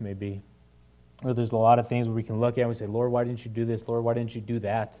the case may be. Or there's a lot of things where we can look at and we say, "Lord, why didn't you do this? Lord, why didn't you do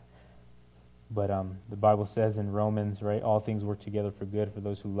that?" But the Bible says in Romans, right, all things work together for good for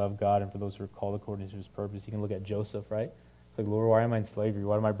those who love God and for those who are called according to His purpose. You can look at Joseph, right? It's like, "Lord, why am I in slavery?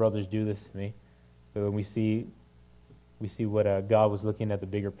 Why do my brothers do this to me?" But when we see what God was looking at, the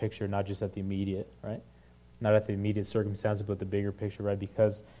bigger picture, not just at the immediate, right? Not at the immediate circumstances, but the bigger picture, right?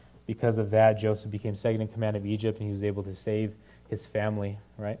 Because of that, Joseph became second in command of Egypt, and he was able to save his family,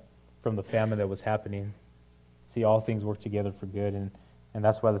 right, from the famine that was happening. See, all things work together for good, and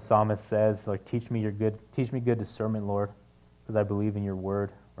that's why the psalmist says, like, teach me good discernment, Lord, because I believe in your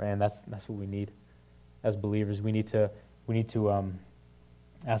word, right? And that's what we need as believers. We need to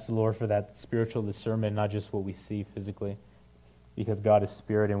ask the Lord for that spiritual discernment, not just what we see physically, because God is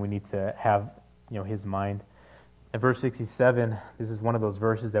spirit, and we need to have, His mind. In verse 67, this is one of those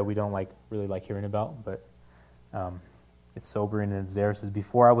verses that we don't really like hearing about, but it's sobering, and it's there. It says,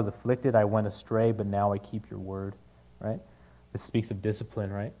 "Before I was afflicted, I went astray, but now I keep your word," right? This speaks of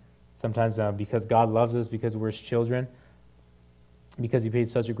discipline, right? Sometimes because God loves us, because we're His children, because He paid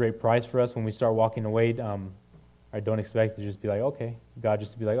such a great price for us, when we start walking away, I don't expect to just be like, okay, God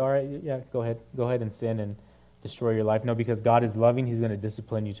just to be like, "All right, yeah, go ahead and sin and destroy your life." No, because God is loving, He's going to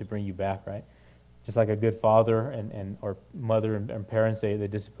discipline you to bring you back, right? Just like a good father and or mother and parents, they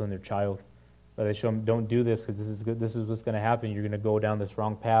discipline their child. But they show them, "Don't do this because this is what's going to happen. You're going to go down this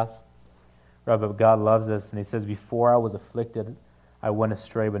wrong path." Right, but God loves us, and He says, "Before I was afflicted, I went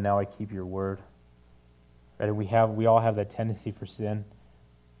astray, but now I keep your word." right? And we all have that tendency for sin,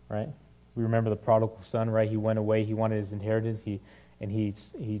 right? We remember the prodigal son, right? He went away. He wanted his inheritance. He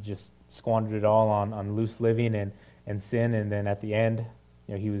just squandered it all on loose living and sin. And then at the end,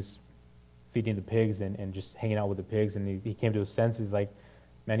 he was feeding the pigs and just hanging out with the pigs. And he came to his senses, like,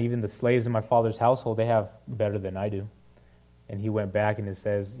 man, even the slaves in my father's household, they have better than I do. And he went back, and it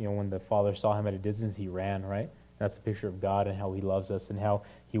says, when the father saw him at a distance, he ran, right? That's a picture of God and how he loves us and how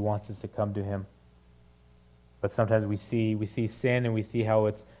he wants us to come to him. But sometimes we see sin, and we see how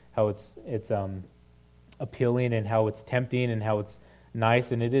it's appealing and how it's tempting and how it's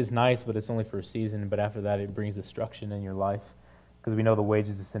nice, and it is nice, but it's only for a season. But after that, it brings destruction in your life, because we know the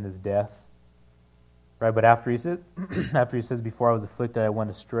wages of sin is death, right? But after he says, before I was afflicted, I went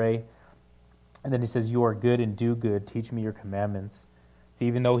astray, and then he says, you are good and do good. Teach me your commandments. See,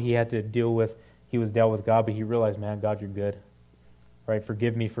 even though he was dealt with God, but he realized, man, God, you're good, right?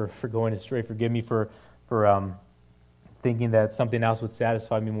 Forgive me for going astray. Forgive me for thinking that something else would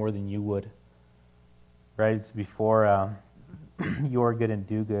satisfy me more than you would, right? It's before you are good and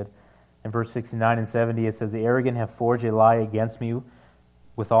do good. In verse 69 and 70, it says, the arrogant have forged a lie against me.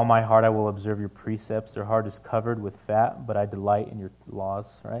 With all my heart I will observe your precepts. Their heart is covered with fat, but I delight in your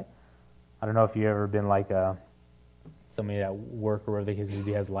laws, right? I don't know if you've ever been like somebody at work or whatever the case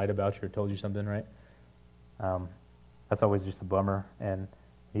maybe has lied about you or told you something, right? That's always just a bummer. And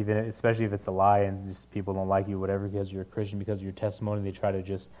even especially if it's a lie and just people don't like you, whatever, because you're a Christian, because of your testimony, they try to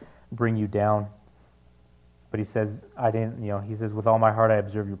just bring you down. But he says, he says, with all my heart I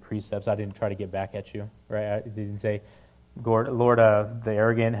observe your precepts. I didn't try to get back at you, right? I didn't say, Lord, the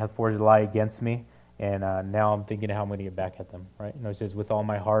arrogant have forged a lie against me, and now I'm thinking how I'm going to get back at them, right? He says, with all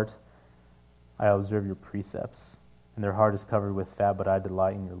my heart I observe your precepts, and their heart is covered with fat, but I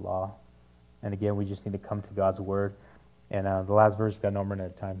delight in your law. And again, we just need to come to God's word. And the last verse got no more at a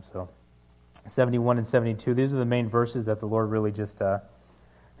time. So 71 and 72, these are the main verses that the Lord really just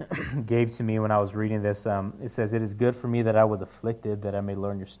gave to me when I was reading this. It says, it is good for me that I was afflicted, that I may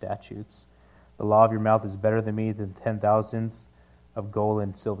learn your statutes. The law of your mouth is better than me than 10,000 of gold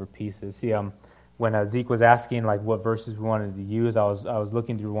and silver pieces. See, when Zeke was asking like what verses we wanted to use, I was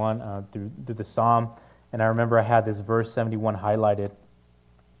looking through one through the Psalm, and I remember I had this verse 71 highlighted.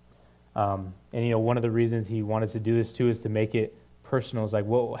 And one of the reasons he wanted to do this too is to make it personal. It's like,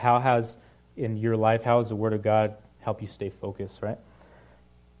 how has in your life, how has the Word of God helped you stay focused, right?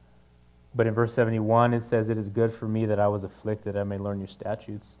 But in verse 71, it says, it is good for me that I was afflicted, that I may learn your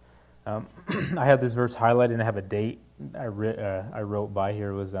statutes. I have this verse highlighted, and I have a date I wrote by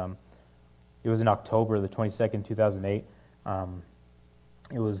here. It was in October the 22nd, 2008.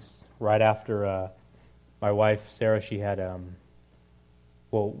 It was right after my wife, Sarah, she had,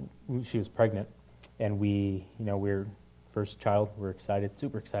 she was pregnant, and we're first child. We're excited,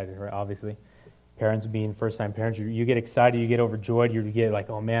 super excited, right? Obviously. Parents being first-time parents, you get excited, you get overjoyed, you get like,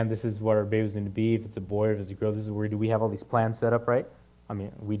 oh man, this is what our baby's going to be. If it's a boy or if it's a girl, this is where we have all these plans set up, right? I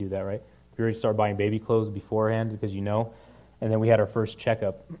mean, we do that, right? We already start buying baby clothes beforehand because and then we had our first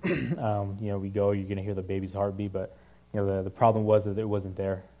checkup. We go, you're going to hear the baby's heartbeat, but the problem was that it wasn't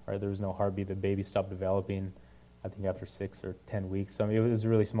there, right? There was no heartbeat. The baby stopped developing, I think, after 6 or 10 weeks. So I mean, it was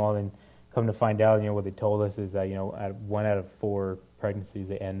really small. And come to find out, what they told us is that at 1 out of 4 pregnancies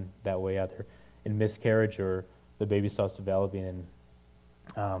they end that way, either in miscarriage or the baby stops developing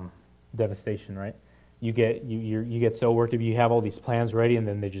and devastation, right? You get so worked up, you have all these plans ready, and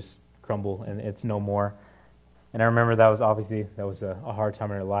then they just crumble, and it's no more. And I remember that was a hard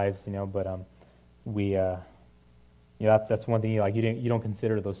time in our lives, but that's one thing you don't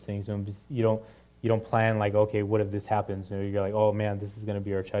consider those things. You don't plan like, okay, what if this happens? You're like, oh man, this is going to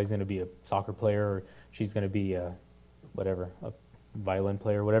be our child. He's going to be a soccer player, or she's going to be a violin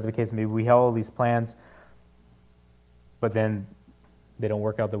player, whatever the case may be. We have all these plans, but then they don't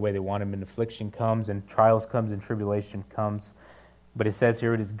work out the way they want them, and affliction comes, and trials comes, and tribulation comes. But it says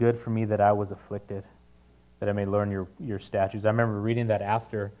here, it is good for me that I was afflicted, that I may learn your statutes. I remember reading that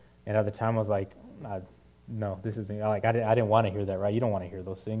after, and at the time I was like, no, this isn't, like, I didn't want to hear that, right? You don't want to hear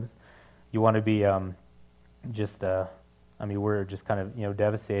those things. You want to be we're just kind of,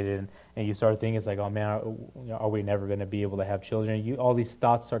 devastated, and you start thinking, it's like, oh man, are we never going to be able to have children? All these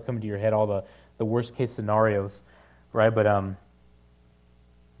thoughts start coming to your head, all the worst case scenarios, right? But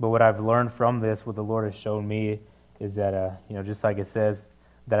what I've learned from this, what the Lord has shown me, is that, just like it says,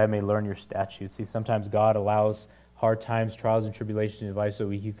 that I may learn your statutes. See, sometimes God allows hard times, trials, and tribulations in life so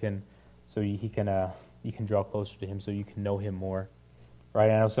you can draw closer to Him, so you can know Him more. Right?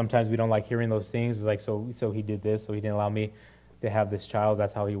 I know sometimes we don't like hearing those things. It's like, so He did this, so He didn't allow me to have this child.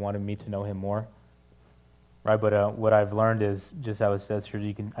 That's how He wanted me to know Him more. Right? But what I've learned is just how it says here,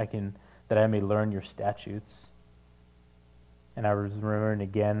 that I may learn your statutes. And I was remembering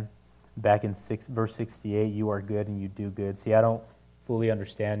again, back in verse 68, you are good and you do good. See, I don't fully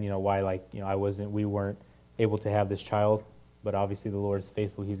understand, why, we weren't able to have this child, but obviously the Lord is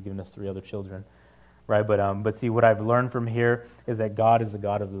faithful. He's given us 3 other children, right? But see, what I've learned from here is that God is the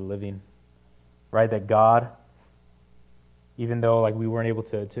God of the living, right? That God, even though we weren't able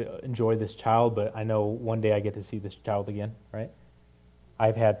to enjoy this child, but I know one day I get to see this child again, right?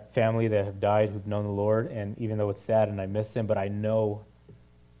 I've had family that have died who've known the Lord, and even though it's sad and I miss them, but I know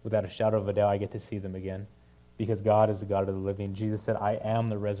without a shadow of a doubt I get to see them again, because God is the God of the living. Jesus said, I am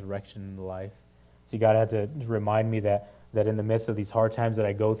the resurrection and the life. See, God had to remind me that in the midst of these hard times that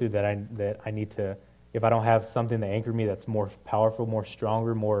I go through, that I need to, if I don't have something to anchor me that's more powerful, more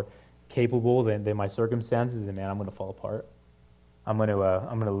stronger, more capable than my circumstances, then man, I'm going to fall apart. I'm going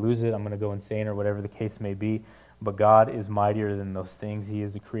to lose it. I'm going to go insane, or whatever the case may be. But God is mightier than those things. He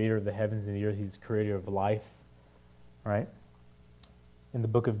is the creator of the heavens and the earth. He's the creator of life, right? In the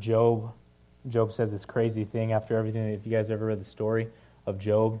book of Job, Job says this crazy thing after everything. If you guys ever read the story of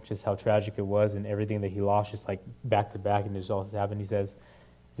Job, just how tragic it was and everything that he lost, just like back to back, and just all this happened. He says,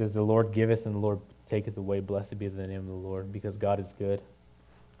 the Lord giveth and the Lord taketh away. Blessed be the name of the Lord, because God is good.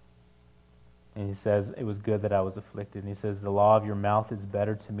 And he says, it was good that I was afflicted. And he says, the law of your mouth is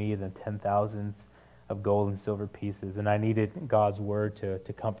better to me than 10,000 of gold and silver pieces. And I needed God's word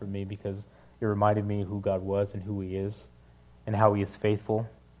to comfort me, because it reminded me who God was and who he is and how he is faithful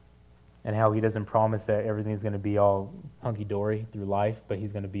and how he doesn't promise that everything's going to be all hunky-dory through life, but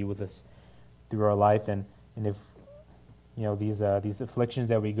he's going to be with us through our life. And if these afflictions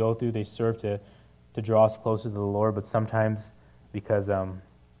that we go through, they serve to draw us closer to the Lord, but sometimes because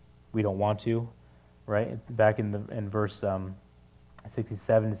we don't want to, right? Back in verse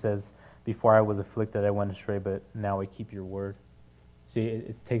 67, it says, before I was afflicted, I went astray, but now I keep your word. See,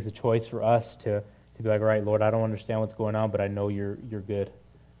 it takes a choice for us to be like, all right, Lord, I don't understand what's going on, but I know you're good,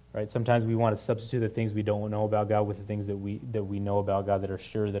 right? Sometimes we want to substitute the things we don't know about God with the things that we know about God, that are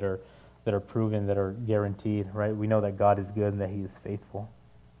sure, that are proven, that are guaranteed, right? We know that God is good and that he is faithful.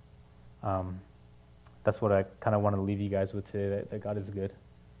 That's what I kind of want to leave you guys with today, that God is good,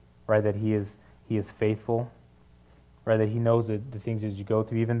 right? That he is faithful, right? That he knows the things as you go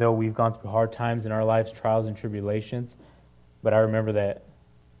through, even though we've gone through hard times in our lives, trials and tribulations. But I remember that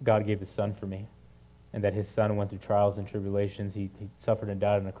God gave his son for me, and that his son went through trials and tribulations. He suffered and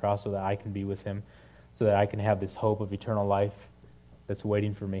died on the cross so that I can be with him, so that I can have this hope of eternal life that's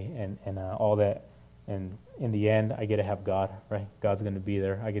waiting for me, and all that. And in the end, I get to have God, right? God's going to be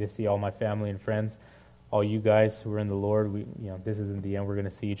there. I get to see all my family and friends, all you guys who are in the Lord. This isn't the end. We're going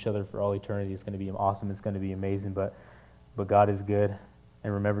to see each other for all eternity. It's going to be awesome. It's going to be amazing. But God is good,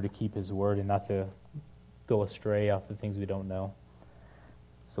 and remember to keep his word and not to go astray off the things we don't know.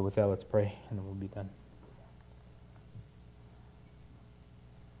 So with that, let's pray, and then we'll be done.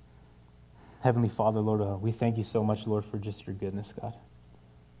 Heavenly Father, Lord, we thank you so much, Lord, for just your goodness, God.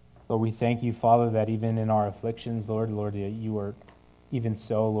 Lord, we thank you, Father, that even in our afflictions, Lord, you are even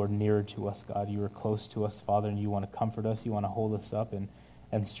so, Lord, nearer to us, God. You are close to us, Father, and you want to comfort us. You want to hold us up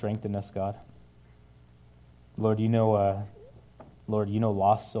and strengthen us, God. Lord, you know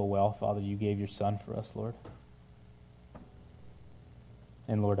loss so well, Father. You gave your son for us, Lord.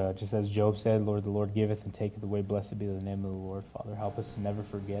 And Lord, just as Job said, Lord, the Lord giveth and taketh away. Blessed be the name of the Lord, Father. Help us to never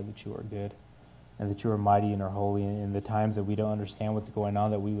forget that you are good and that you are mighty and are holy. And in the times that we don't understand what's going on,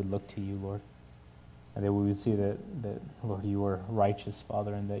 that we would look to you, Lord. And that we would see that Lord, you are righteous,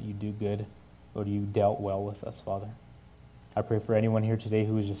 Father, and that you do good. Lord, you dealt well with us, Father. I pray for anyone here today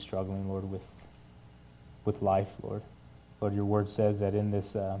who is just struggling, Lord, with life, Lord. Lord, your word says that in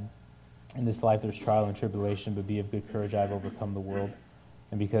this life there's trial and tribulation, but be of good courage. I have overcome the world.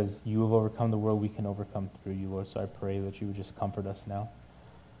 And because you have overcome the world, we can overcome through you, Lord. So I pray that you would just comfort us now.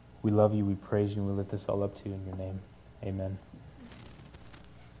 We love you, we praise you, and we lift this all up to you in your name. Amen.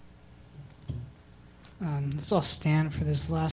 Let's all stand for this last